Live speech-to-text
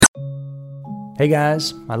Hey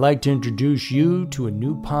guys, I'd like to introduce you to a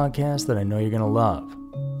new podcast that I know you're going to love.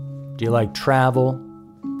 Do you like travel?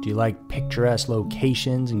 Do you like picturesque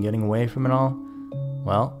locations and getting away from it all?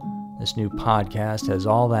 Well, this new podcast has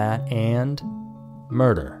all that and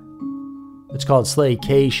murder. It's called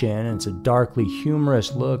Slaycation, and it's a darkly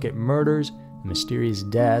humorous look at murders and mysterious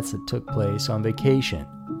deaths that took place on vacation.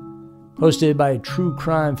 Hosted by a true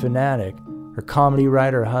crime fanatic, her comedy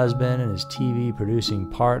writer husband, and his TV producing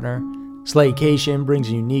partner, Slaycation brings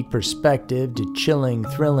a unique perspective to chilling,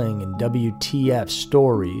 thrilling, and WTF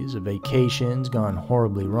stories of vacations gone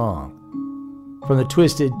horribly wrong. From the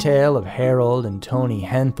twisted tale of Harold and Tony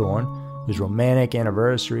Henthorne, whose romantic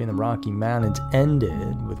anniversary in the Rocky Mountains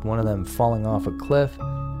ended with one of them falling off a cliff,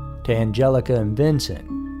 to Angelica and Vincent,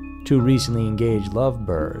 two recently engaged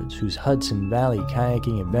lovebirds whose Hudson Valley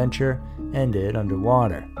kayaking adventure ended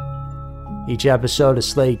underwater. Each episode of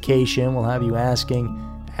Slaycation will have you asking,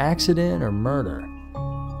 accident or murder?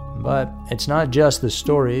 But it's not just the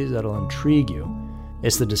stories that'll intrigue you.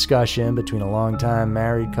 It's the discussion between a longtime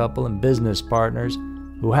married couple and business partners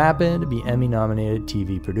who happen to be Emmy-nominated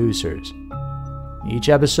TV producers. Each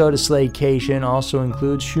episode of Slaycation also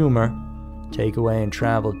includes humor, takeaway and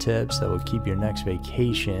travel tips that will keep your next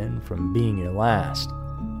vacation from being your last.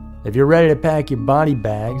 If you're ready to pack your body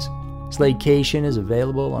bags, Slaycation is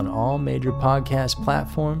available on all major podcast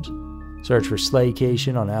platforms. Search for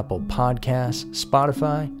Slaycation on Apple Podcasts,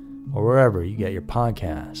 Spotify, or wherever you get your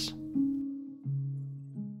podcasts.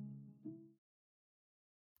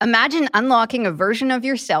 Imagine unlocking a version of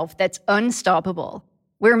yourself that's unstoppable,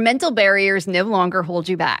 where mental barriers no longer hold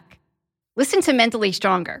you back. Listen to Mentally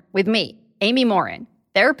Stronger with me, Amy Morin,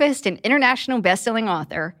 therapist and international best-selling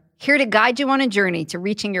author, here to guide you on a journey to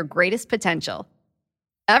reaching your greatest potential.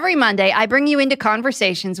 Every Monday, I bring you into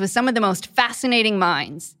conversations with some of the most fascinating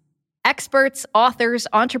minds. Experts, authors,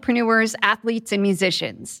 entrepreneurs, athletes, and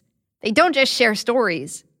musicians. They don't just share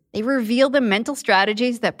stories. They reveal the mental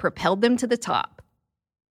strategies that propelled them to the top.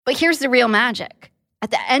 But here's the real magic. At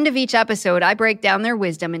the end of each episode, I break down their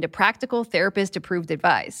wisdom into practical therapist-approved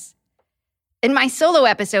advice. In my solo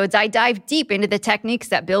episodes, I dive deep into the techniques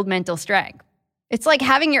that build mental strength. It's like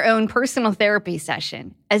having your own personal therapy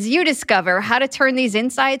session as you discover how to turn these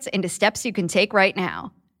insights into steps you can take right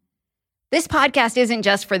now. This podcast isn't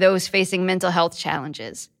just for those facing mental health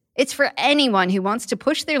challenges. It's for anyone who wants to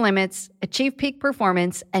push their limits, achieve peak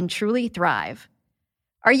performance, and truly thrive.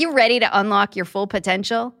 Are you ready to unlock your full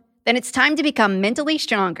potential? Then it's time to become mentally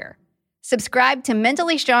stronger. Subscribe to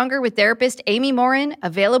Mentally Stronger with therapist Amy Morin,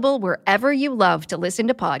 available wherever you love to listen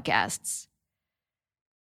to podcasts.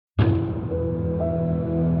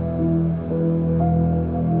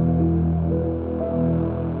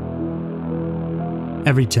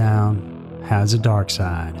 Every town has a dark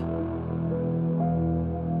side.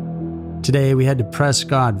 Today we head to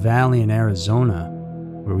Prescott Valley in Arizona,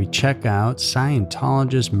 where we check out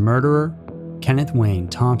Scientologist murderer Kenneth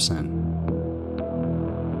Thompson.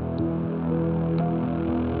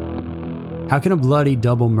 How can a bloody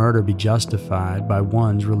double murder be justified by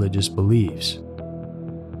one's religious beliefs?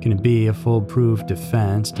 Can it be a foolproof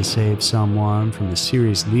defense to save someone from the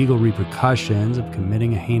serious legal repercussions of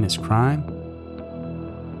committing a heinous crime?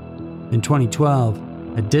 In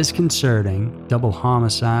 2012, a disconcerting double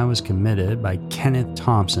homicide was committed by Kenneth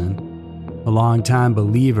Thompson, a longtime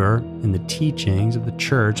believer in the teachings of the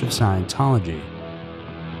Church of Scientology.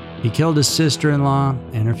 He killed his sister-in-law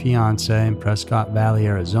and her fiancée in Prescott Valley,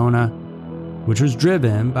 Arizona, which was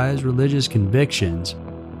driven by his religious convictions,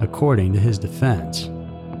 according to his defense.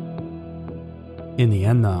 In the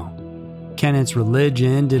end, though, Kenneth's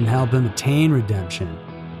religion didn't help him attain redemption,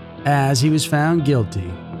 as he was found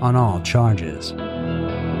guilty on all charges.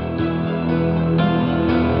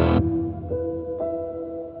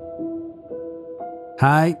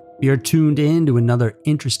 Hi, you're tuned in to another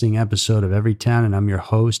interesting episode of Every Town, and I'm your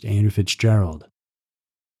host, Andrew Fitzgerald.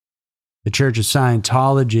 The Church of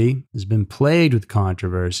Scientology has been plagued with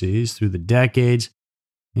controversies through the decades,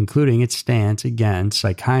 including its stance against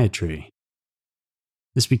psychiatry.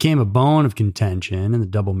 This became a bone of contention in the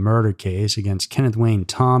double murder case against Kenneth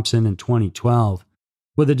Thompson in 2012,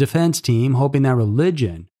 with the defense team hoping that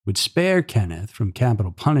religion would spare Kenneth from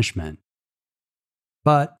capital punishment.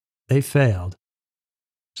 But they failed.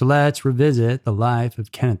 So let's revisit the life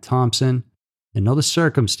of Kenneth Thompson and know the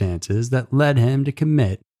circumstances that led him to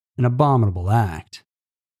commit an abominable act.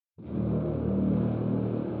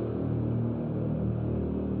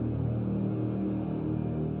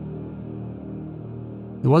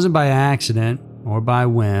 It wasn't by accident or by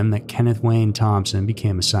whim that Kenneth Thompson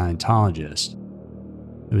became a Scientologist.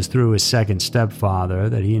 It was through his second stepfather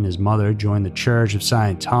that he and his mother joined the Church of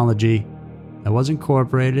Scientology, that was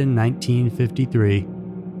incorporated in 1953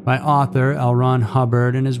 by author L. Ron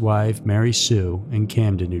Hubbard and his wife Mary Sue in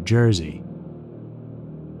Camden, New Jersey.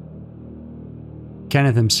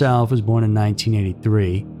 Kenneth himself was born in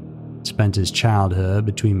 1983, spent his childhood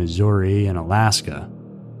between Missouri and Alaska.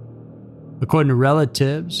 According to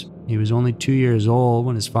relatives, he was only 2 years old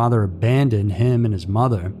when his father abandoned him and his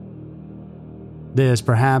mother. This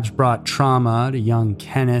perhaps brought trauma to young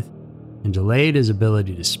Kenneth and delayed his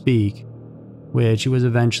ability to speak, which he was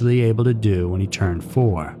eventually able to do when he turned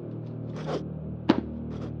 4.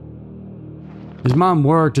 His mom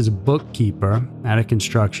worked as a bookkeeper at a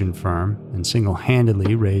construction firm and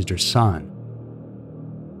single-handedly raised her son.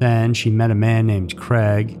 Then she met a man named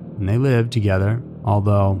Craig, and they lived together,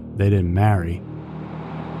 although they didn't marry.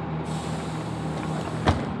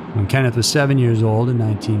 When Kenneth was 7 years old in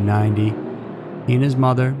 1990, he and his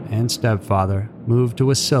mother and stepfather moved to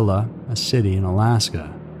Wasilla, a city in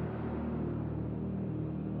Alaska.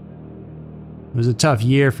 It was a tough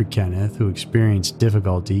year for Kenneth, who experienced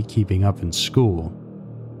difficulty keeping up in school.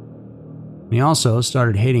 And he also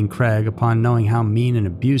started hating Craig upon knowing how mean and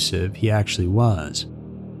abusive he actually was.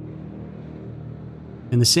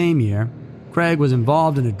 In the same year, Craig was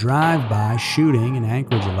involved in a drive-by shooting in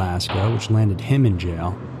Anchorage, Alaska, which landed him in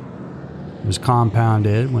jail. It was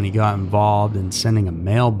compounded when he got involved in sending a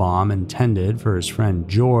mail bomb intended for his friend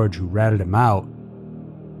George, who ratted him out.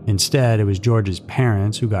 Instead, it was George's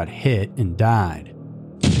parents who got hit and died.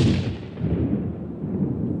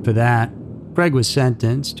 For that, Craig was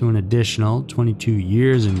sentenced to an additional 22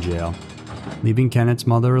 years in jail, leaving Kenneth's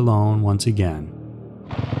mother alone once again.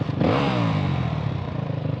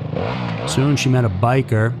 Soon she met a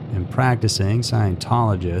biker and practicing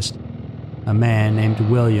Scientologist, a man named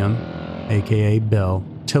William, aka Bill,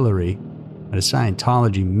 Tillery, at a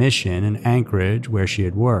Scientology mission in Anchorage where she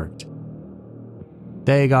had worked.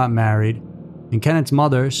 They got married, and Kenneth's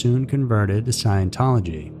mother soon converted to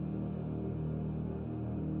Scientology.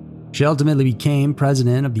 She ultimately became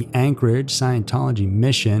president of the Anchorage Scientology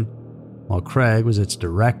mission, while Craig was its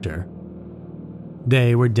director.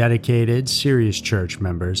 They were dedicated, serious church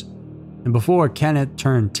members, and before Kenneth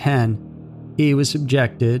turned 10, he was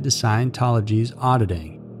subjected to Scientology's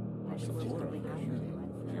auditing.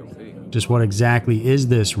 Just what exactly is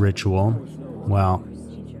this ritual? Well,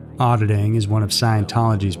 auditing is one of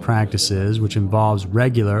Scientology's practices which involves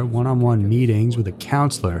regular one-on-one meetings with a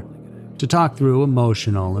counselor to talk through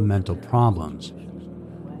emotional and mental problems.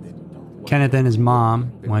 Kenneth and his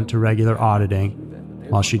mom went to regular auditing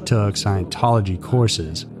while she took Scientology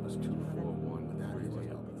courses.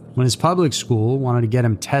 When his public school wanted to get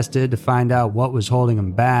him tested to find out what was holding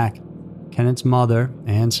him back, Kenneth's mother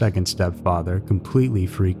and second stepfather completely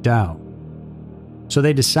freaked out. So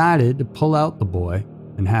they decided to pull out the boy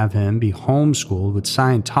and have him be homeschooled with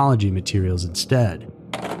Scientology materials instead.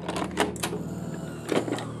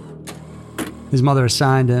 His mother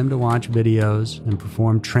assigned him to watch videos and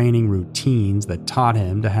perform training routines that taught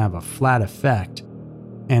him to have a flat effect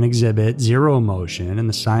and exhibit zero emotion in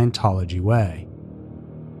the Scientology way.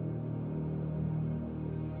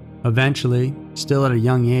 Eventually, still at a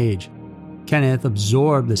young age, Kenneth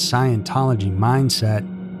absorbed the Scientology mindset,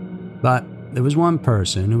 but there was one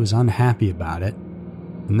person who was unhappy about it,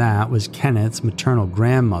 and that was Kenneth's maternal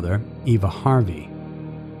grandmother, Eva Harvey.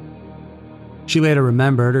 She later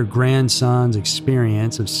remembered her grandson's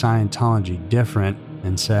experience of Scientology different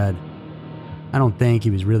and said, "I don't think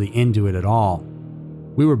he was really into it at all.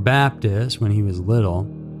 We were Baptists when he was little.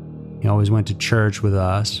 He always went to church with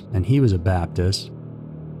us, and he was a Baptist.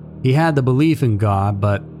 He had the belief in God,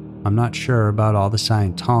 but I'm not sure about all the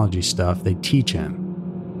Scientology stuff they teach him."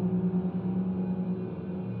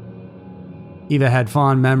 Eva had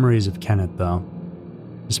fond memories of Kenneth, though.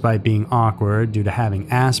 Despite being awkward due to having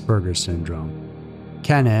Asperger's syndrome,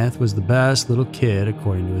 Kenneth was the best little kid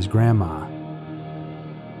according to his grandma.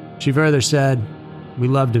 She further said, "We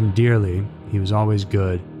loved him dearly. He was always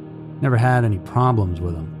good. Never had any problems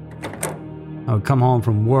with him. I would come home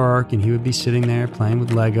from work and he would be sitting there playing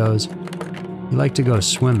with Legos. He liked to go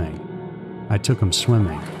swimming. I took him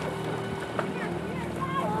swimming."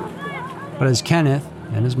 But as Kenneth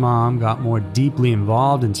and his mom got more deeply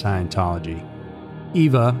involved in Scientology,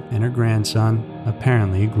 Eva and her grandson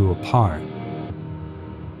apparently grew apart.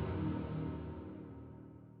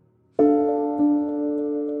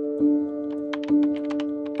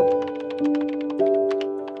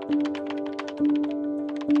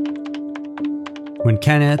 When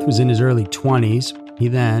Kenneth was in his early 20s, he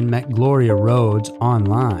then met Gloria Rhodes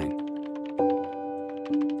online.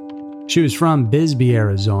 She was from Bisbee,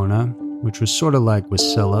 Arizona, which was sort of like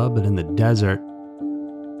Wasilla, but in the desert.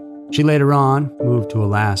 She later on moved to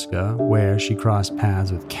Alaska, where she crossed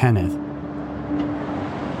paths with Kenneth.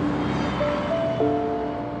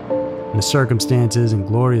 And the circumstances in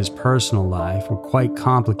Gloria's personal life were quite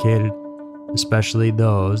complicated, especially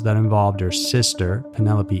those that involved her sister,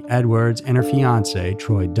 Penelope Edwards, and her fiancé,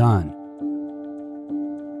 Troy Dunn.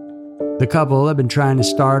 The couple had been trying to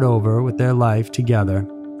start over with their life together.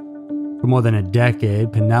 For more than a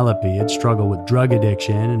decade, Penelope had struggled with drug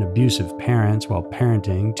addiction and abusive parents while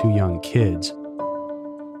parenting two young kids.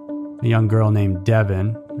 A young girl named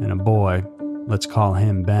Devin and a boy, let's call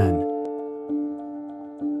him Ben.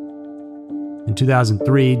 In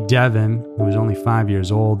 2003, Devin, who was only 5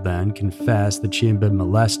 years old then, confessed that she had been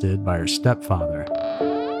molested by her stepfather.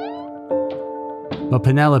 But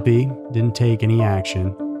Penelope didn't take any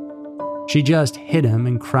action. She just hit him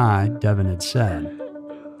and cried, Devin had said.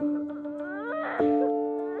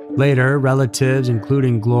 Later, relatives,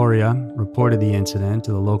 including Gloria, reported the incident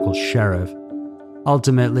to the local sheriff,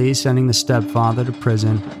 ultimately sending the stepfather to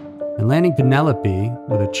prison and landing Penelope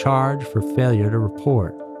with a charge for failure to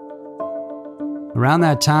report. Around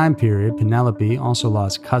that time period, Penelope also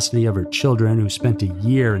lost custody of her children, who spent a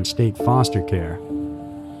year in state foster care.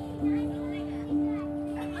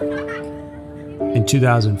 In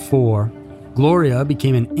 2004, Gloria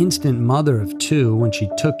became an instant mother of two when she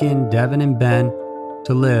took in Devin and Ben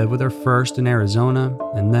to live with her first in Arizona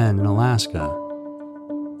and then in Alaska.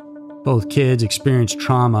 Both kids experienced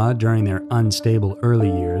trauma during their unstable early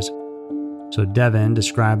years, so Devin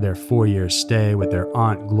described their 4-year stay with their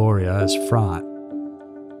aunt Gloria as fraught.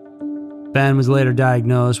 Ben was later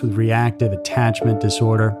diagnosed with reactive attachment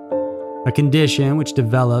disorder, a condition which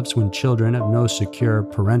develops when children have no secure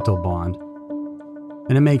parental bond,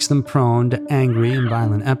 and it makes them prone to angry and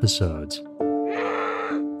violent episodes.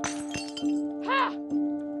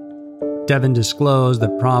 Devin disclosed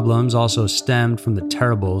that problems also stemmed from the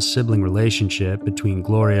terrible sibling relationship between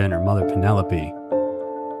Gloria and her mother Penelope.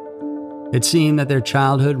 It seemed that their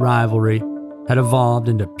childhood rivalry had evolved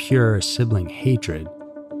into pure sibling hatred.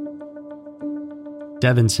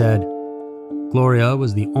 Devin said, Gloria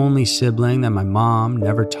was the only sibling that my mom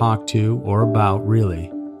never talked to or about, really.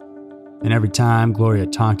 And every time Gloria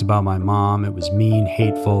talked about my mom, it was mean,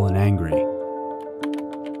 hateful, and angry.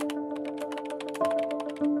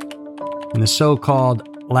 In the so-called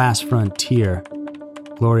last frontier,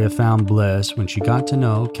 Gloria found bliss when she got to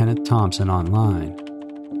know Kenneth Thompson online.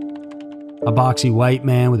 A boxy white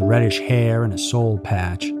man with reddish hair and a soul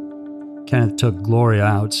patch, Kenneth took Gloria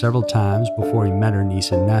out several times before he met her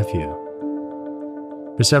niece and nephew.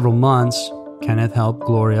 For several months, Kenneth helped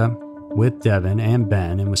Gloria with Devin and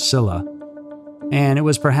Ben and Wasilla, and it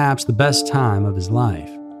was perhaps the best time of his life.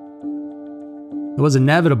 It was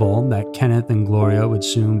inevitable that Kenneth and Gloria would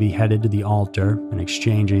soon be headed to the altar and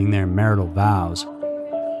exchanging their marital vows.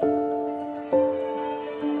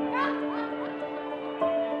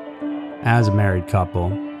 As a married couple,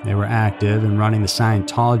 they were active in running the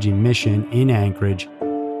Scientology mission in Anchorage,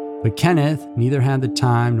 but Kenneth neither had the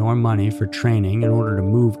time nor money for training in order to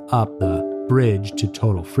move up the bridge to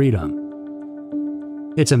total freedom.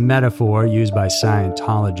 It's a metaphor used by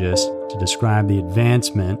Scientologists to describe the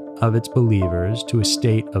advancement of its believers to a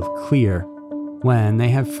state of clear when they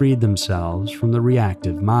have freed themselves from the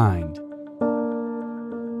reactive mind.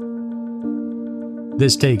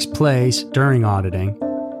 This takes place during auditing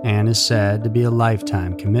and is said to be a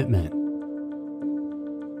lifetime commitment.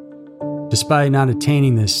 Despite not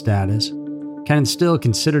attaining this status, Kenneth still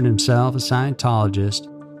considered himself a Scientologist,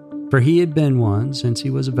 for he had been one since he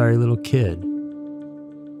was a very little kid.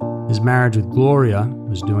 His marriage with Gloria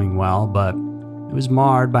was doing well, but it was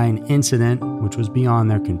marred by an incident which was beyond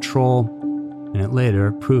their control, and it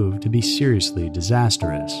later proved to be seriously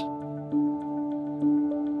disastrous.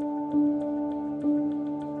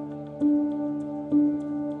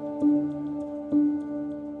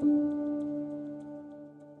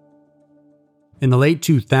 In the late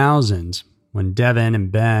 2000s, when Devin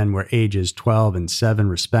and Ben were ages 12 and 7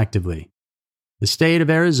 respectively, the state of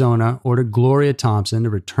Arizona ordered Gloria Thompson to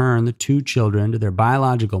return the two children to their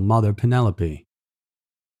biological mother, Penelope.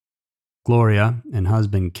 Gloria and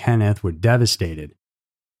husband Kenneth were devastated.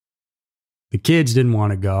 The kids didn't want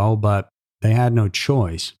to go, but they had no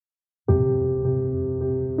choice.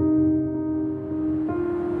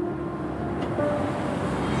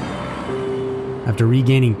 After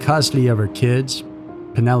regaining custody of her kids,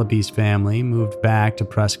 Penelope's family moved back to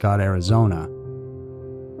Prescott, Arizona.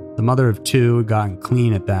 The mother of two had gotten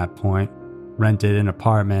clean at that point, rented an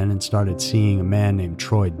apartment, and started seeing a man named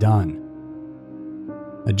Troy Dunn.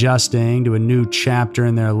 Adjusting to a new chapter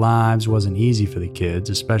in their lives wasn't easy for the kids,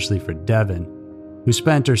 especially for Devin, who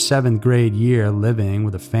spent her 7th grade year living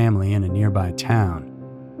with a family in a nearby town.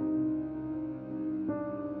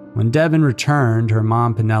 When Devin returned, her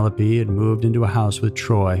mom Penelope had moved into a house with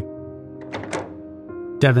Troy.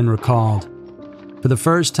 Devin recalled, "For the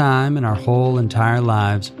first time in our whole entire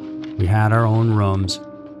lives, we had our own rooms,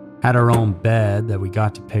 had our own bed that we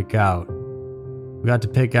got to pick out. We got to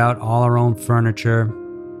pick out all our own furniture.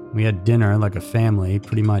 We had dinner like a family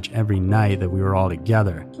pretty much every night that we were all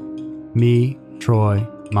together. Me, Troy,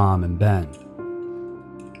 Mom, and Ben."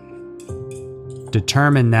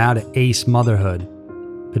 Determined now to ace motherhood,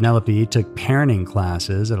 Penelope took parenting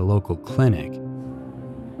classes at a local clinic.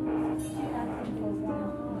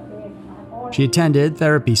 She attended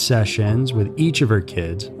therapy sessions with each of her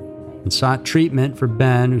kids and sought treatment for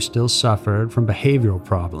Ben, who still suffered from behavioral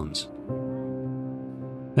problems.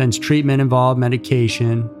 Ben's treatment involved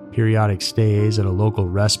medication, periodic stays at a local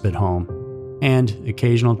respite home, and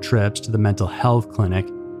occasional trips to the mental health clinic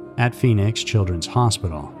at Phoenix Children's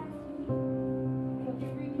Hospital.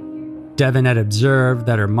 Devin had observed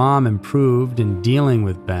that her mom improved in dealing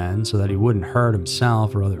with Ben so that he wouldn't hurt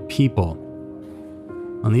himself or other people.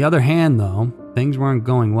 On the other hand, though, things weren't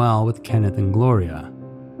going well with Kenneth and Gloria.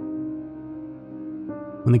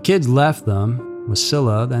 When the kids left them,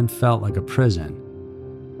 Wasilla then felt like a prison.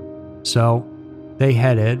 So, they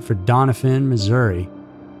headed for Doniphan, Missouri,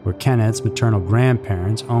 where Kenneth's maternal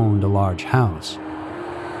grandparents owned a large house.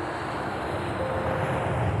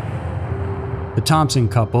 The Thompson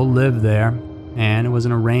couple lived there, and it was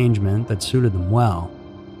an arrangement that suited them well.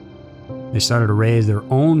 They started to raise their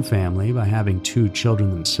own family by having 2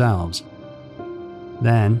 children themselves.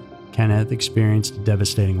 Then, Kenneth experienced a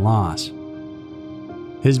devastating loss.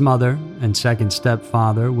 His mother and second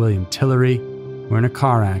stepfather, William Tillery, were in a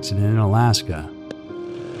car accident in Alaska.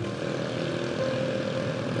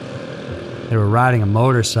 They were riding a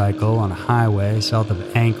motorcycle on a highway south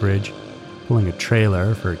of Anchorage, pulling a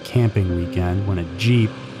trailer for a camping weekend, when a Jeep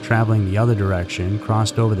traveling the other direction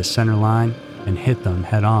crossed over the center line and hit them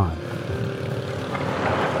head on.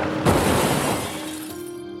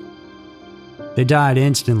 They died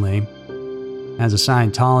instantly. As a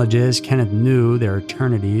Scientologist, Kenneth knew their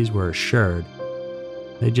eternities were assured.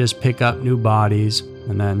 They'd just pick up new bodies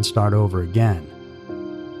and then start over again.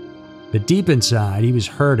 But deep inside, he was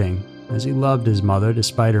hurting, as he loved his mother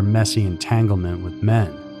despite her messy entanglement with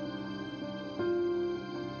men.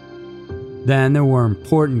 Then there were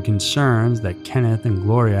important concerns that Kenneth and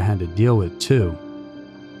Gloria had to deal with too.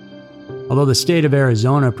 Although the state of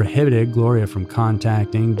Arizona prohibited Gloria from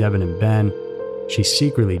contacting Devin and Ben, she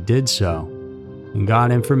secretly did so and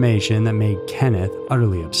got information that made Kenneth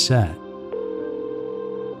utterly upset.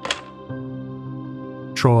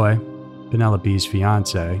 Troy, Penelope's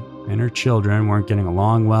fiancé, and her children weren't getting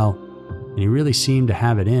along well, and he really seemed to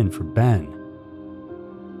have it in for Ben.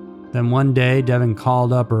 Then one day, Devin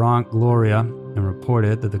called up her Aunt Gloria and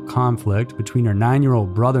reported that the conflict between her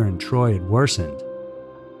 9-year-old brother and Troy had worsened.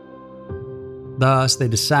 Thus, they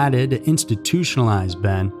decided to institutionalize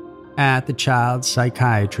Ben at the child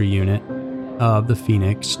psychiatry unit of the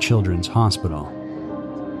Phoenix Children's Hospital.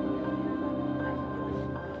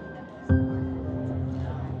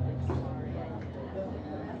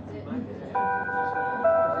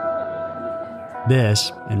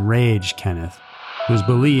 This enraged Kenneth, whose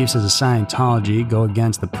beliefs as a Scientology go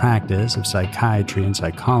against the practice of psychiatry and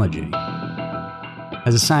psychology.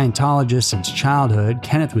 As a Scientologist since childhood,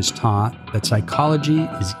 Kenneth was taught that psychology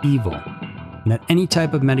is evil, and that any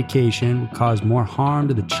type of medication would cause more harm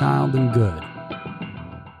to the child than good.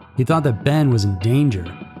 He thought that Ben was in danger,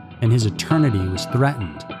 and his eternity was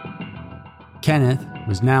threatened. Kenneth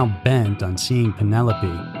was now bent on seeing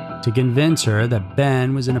Penelope to convince her that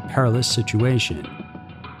Ben was in a perilous situation.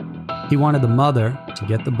 He wanted the mother to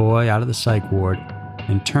get the boy out of the psych ward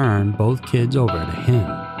and turn both kids over to him.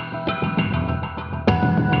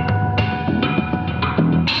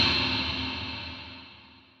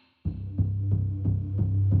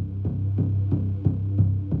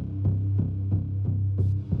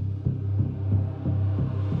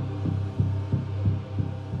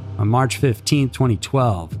 On March 15,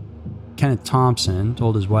 2012, Kenneth Thompson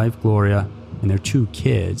told his wife Gloria and their 2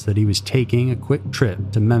 kids that he was taking a quick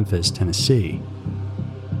trip to Memphis, Tennessee.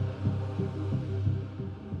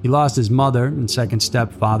 He lost his mother and second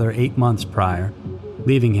stepfather 8 months prior,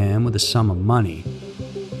 leaving him with a sum of money.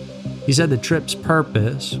 He said the trip's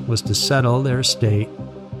purpose was to settle their estate,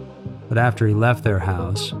 but after he left their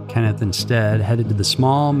house, Kenneth instead headed to the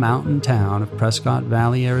small mountain town of Prescott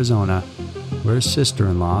Valley, Arizona, where his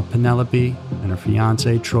sister-in-law, Penelope, and her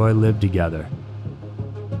fiancé, Troy, lived together.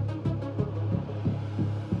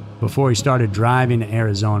 Before he started driving to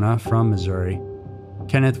Arizona from Missouri,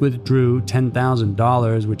 Kenneth withdrew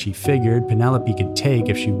 $10,000, which he figured Penelope could take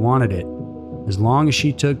if she wanted it, as long as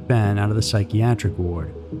she took Ben out of the psychiatric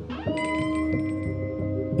ward.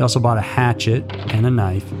 He also bought a hatchet and a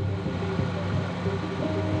knife.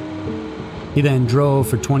 He then drove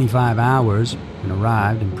for 25 hours and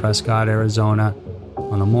arrived in Prescott, Arizona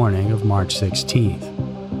on the morning of March 16th.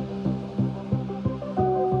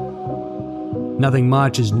 Nothing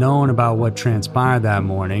much is known about what transpired that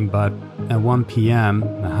morning, but at 1 p.m.,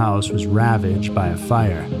 the house was ravaged by a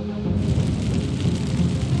fire.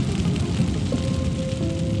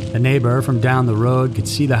 A neighbor from down the road could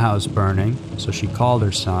see the house burning, so she called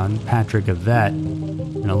her son, Patrick Yvette,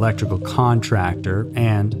 an electrical contractor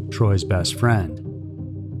and Troy's best friend.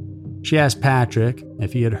 She asked Patrick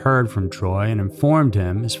if he had heard from Troy and informed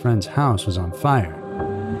him his friend's house was on fire.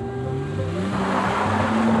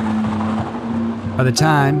 By the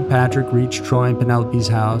time Patrick reached Troy and Penelope's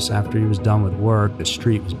house after he was done with work, the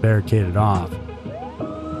street was barricaded off.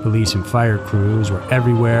 Police and fire crews were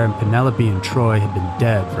everywhere, and Penelope and Troy had been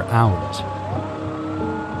dead for hours.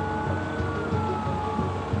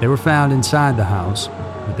 They were found inside the house,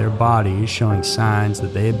 with their bodies showing signs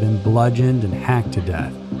that they had been bludgeoned and hacked to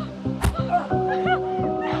death.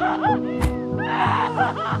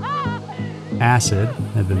 Acid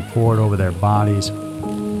had been poured over their bodies,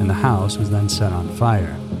 and the house was then set on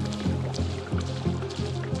fire.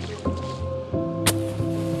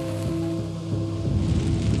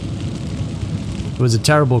 It was a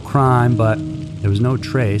terrible crime, but there was no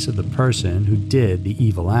trace of the person who did the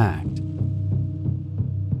evil act.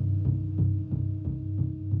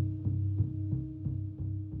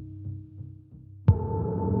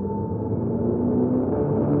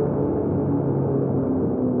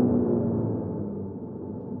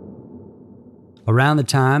 Around the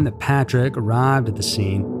time that Patrick arrived at the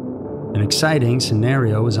scene, an exciting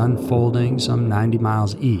scenario was unfolding some 90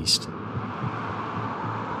 miles east.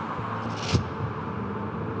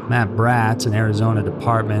 Matt Bratz, an Arizona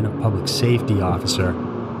Department of Public Safety officer,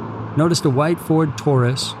 noticed a white Ford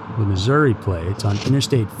Taurus with Missouri plates on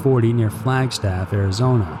Interstate 40 near Flagstaff,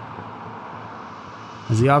 Arizona.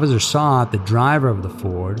 As the officer saw it, the driver of the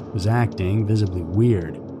Ford was acting visibly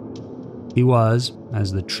weird. He was,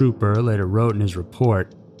 as the trooper later wrote in his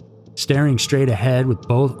report, staring straight ahead with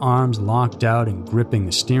both arms locked out and gripping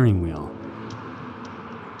the steering wheel.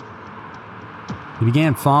 He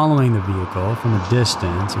began following the vehicle from a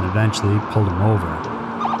distance and eventually pulled him over.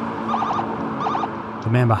 The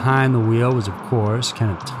man behind the wheel was, of course,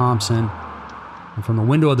 Kenneth Thompson, and from the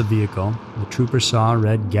window of the vehicle, the trooper saw a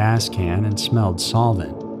red gas can and smelled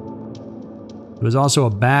solvent. There was also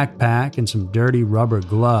a backpack and some dirty rubber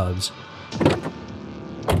gloves.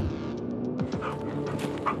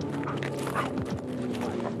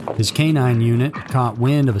 His canine unit caught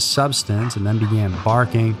wind of a substance and then began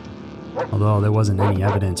barking, although there wasn't any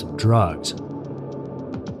evidence of drugs.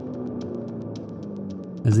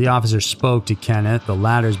 As the officer spoke to Kenneth, the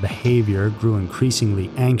latter's behavior grew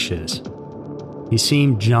increasingly anxious. He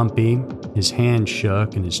seemed jumpy, his hand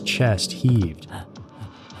shook, and his chest heaved.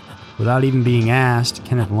 Without even being asked,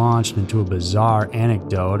 Kenneth launched into a bizarre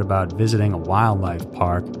anecdote about visiting a wildlife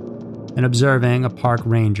park and observing a park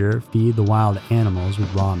ranger feed the wild animals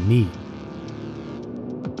with raw meat.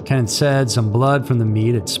 Kenneth said some blood from the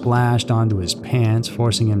meat had splashed onto his pants,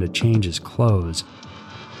 forcing him to change his clothes.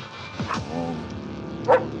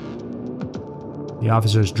 The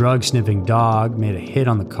officer's drug-sniffing dog made a hit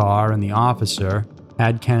on the car, and the officer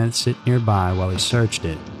had Kenneth sit nearby while he searched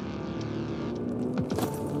it.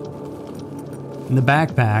 In the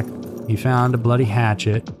backpack, he found a bloody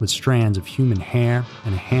hatchet with strands of human hair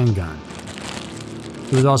and a handgun.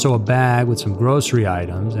 There was also a bag with some grocery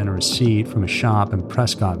items and a receipt from a shop in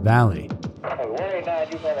Prescott Valley.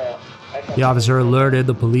 The officer alerted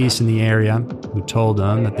the police in the area, who told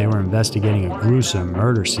them that they were investigating a gruesome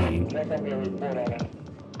murder scene.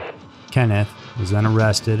 Kenneth was then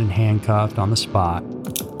arrested and handcuffed on the spot.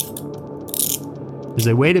 As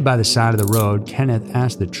they waited by the side of the road, Kenneth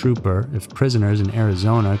asked the trooper if prisoners in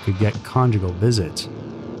Arizona could get conjugal visits.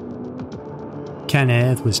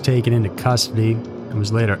 Kenneth was taken into custody and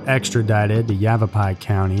was later extradited to Yavapai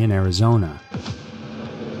County in Arizona.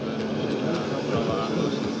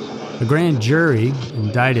 The grand jury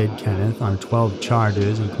indicted Kenneth on 12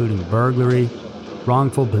 charges, including burglary,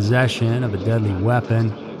 wrongful possession of a deadly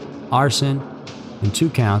weapon, arson, and 2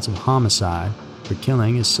 counts of homicide for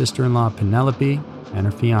killing his sister-in-law Penelope and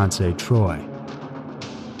her fiancé Troy.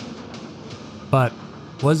 But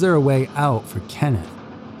was there a way out for Kenneth?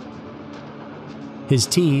 His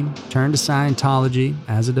team turned to Scientology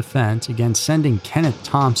as a defense against sending Kenneth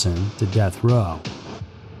Thompson to death row.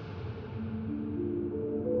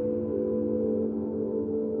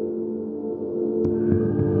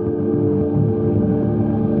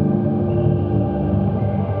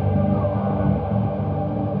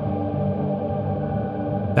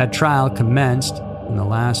 That trial commenced in the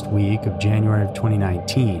last week of January of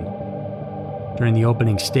 2019. During the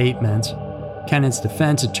opening statements, Kenneth's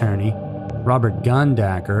defense attorney, Robert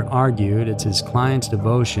Gundaker, argued it's his client's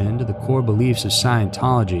devotion to the core beliefs of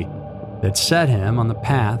Scientology that set him on the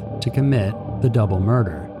path to commit the double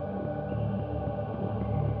murder.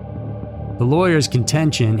 The lawyer's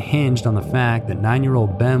contention hinged on the fact that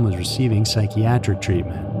 9-year-old Ben was receiving psychiatric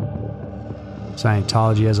treatment.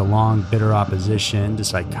 Scientology has a long, bitter opposition to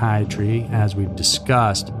psychiatry, as we've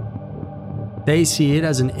discussed. They see it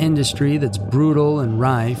as an industry that's brutal and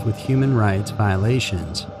rife with human rights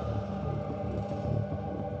violations.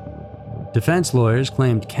 Defense lawyers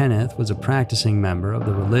claimed Kenneth was a practicing member of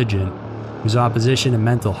the religion whose opposition to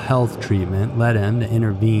mental health treatment led him to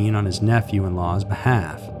intervene on his nephew-in-law's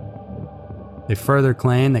behalf. They further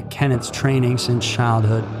claimed that Kenneth's training since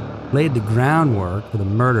childhood laid the groundwork for the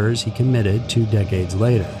murders he committed 2 decades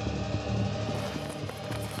later.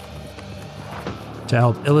 To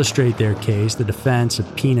help illustrate their case, the defense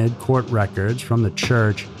subpoenaed court records from the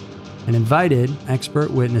church and invited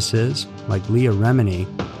expert witnesses like Leah Remini,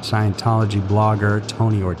 Scientology blogger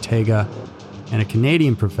Tony Ortega, and a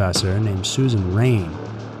Canadian professor named Susan Rain,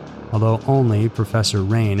 although only Professor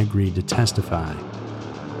Rain agreed to testify.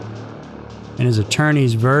 In his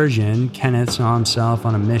attorney's version, Kenneth saw himself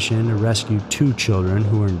on a mission to rescue 2 children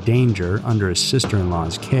who were in danger under his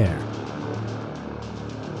sister-in-law's care.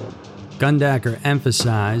 Gundaker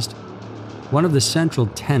emphasized one of the central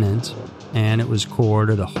tenets, and it was core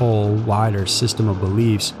to the whole wider system of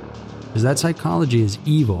beliefs, is that psychology is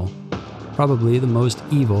evil, probably the most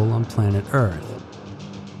evil on planet Earth.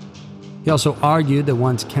 He also argued that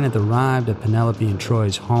once Kenneth arrived at Penelope and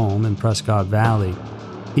Troy's home in Prescott Valley,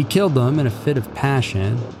 he killed them in a fit of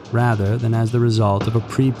passion rather than as the result of a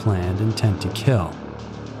pre-planned intent to kill.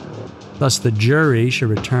 Thus, the jury should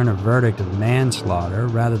return a verdict of manslaughter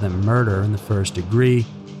rather than murder in the first degree,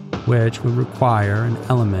 which would require an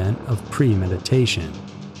element of premeditation.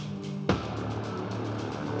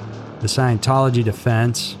 The Scientology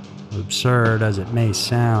defense, absurd as it may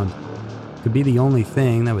sound, could be the only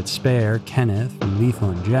thing that would spare Kenneth from lethal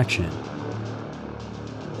injection.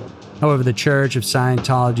 However, the Church of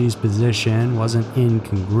Scientology's position wasn't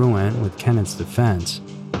incongruent with Kenneth's defense.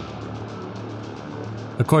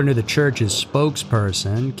 According to the church's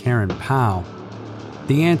spokesperson, Karen Powell,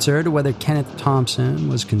 the answer to whether Kenneth Thompson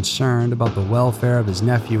was concerned about the welfare of his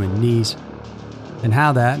nephew and niece and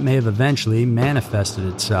how that may have eventually manifested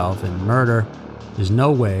itself in murder is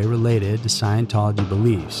no way related to Scientology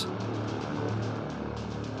beliefs.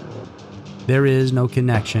 There is no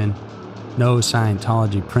connection. No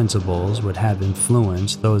Scientology principles would have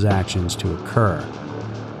influenced those actions to occur.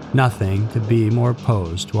 Nothing could be more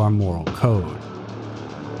opposed to our moral code.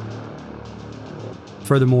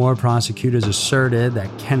 Furthermore, prosecutors asserted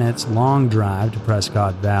that Kenneth's long drive to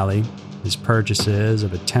Prescott Valley, his purchases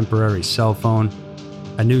of a temporary cell phone,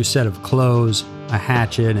 a new set of clothes, a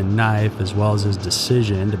hatchet and knife, as well as his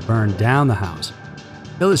decision to burn down the house,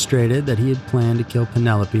 illustrated that he had planned to kill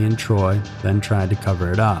Penelope and Troy, then tried to cover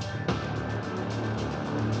it up.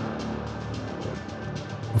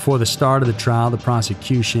 Before the start of the trial, the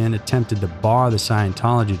prosecution attempted to bar the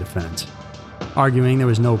Scientology defense, arguing there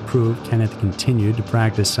was no proof Kenneth continued to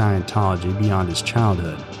practice Scientology beyond his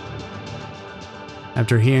childhood.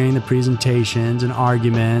 After hearing the presentations and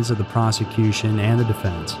arguments of the prosecution and the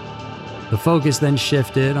defense, the focus then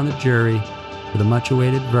shifted on the jury with a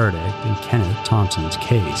much-awaited verdict in Kenneth Thompson's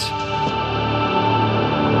case.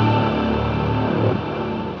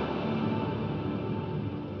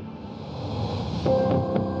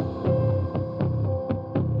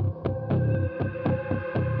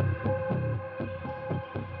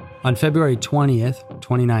 On February 20th,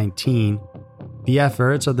 2019, the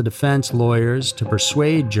efforts of the defense lawyers to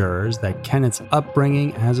persuade jurors that Kenneth's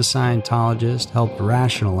upbringing as a Scientologist helped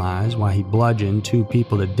rationalize why he bludgeoned 2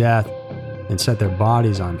 people to death and set their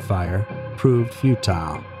bodies on fire proved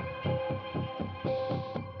futile.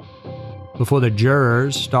 Before the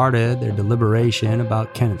jurors started their deliberation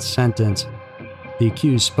about Kenneth's sentence, the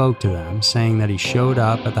accused spoke to them, saying that he showed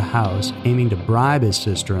up at the house aiming to bribe his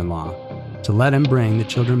sister-in-law to let him bring the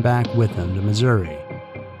children back with him to Missouri.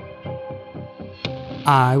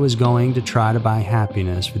 I was going to try to buy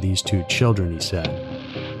happiness for these 2 children, he said.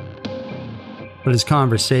 But his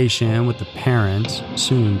conversation with the parents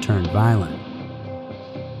soon turned violent.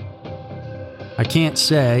 I can't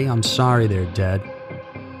say I'm sorry they're dead.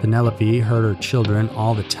 Penelope hurt her children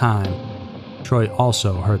all the time. Troy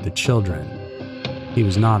also hurt the children. He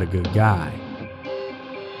was not a good guy.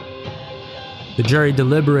 The jury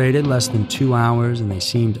deliberated less than 2 hours and they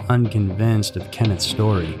seemed unconvinced of Kenneth's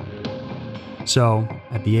story. So,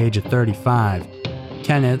 At the age of 35,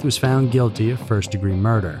 Kenneth was found guilty of first-degree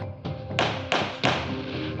murder.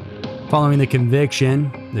 Following the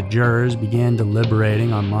conviction, the jurors began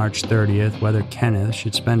deliberating on March 30th whether Kenneth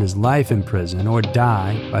should spend his life in prison or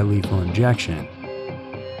die by lethal injection.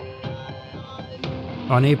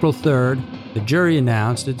 On April 3rd, the jury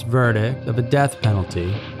announced its verdict of a death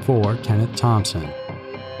penalty for Kenneth Thompson.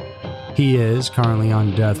 He is currently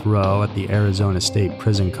on death row at the Arizona State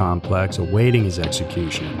Prison Complex awaiting his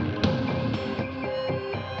execution.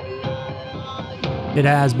 It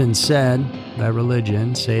has been said that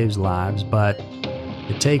religion saves lives, but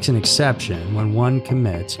it takes an exception when one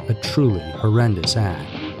commits a truly horrendous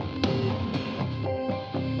act.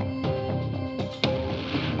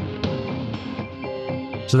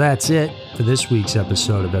 So that's it for this week's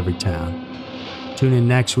episode of Every Town. Tune in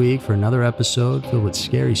next week for another episode filled with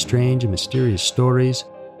scary, strange, and mysterious stories.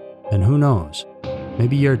 And who knows,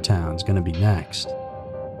 maybe your town's gonna be next.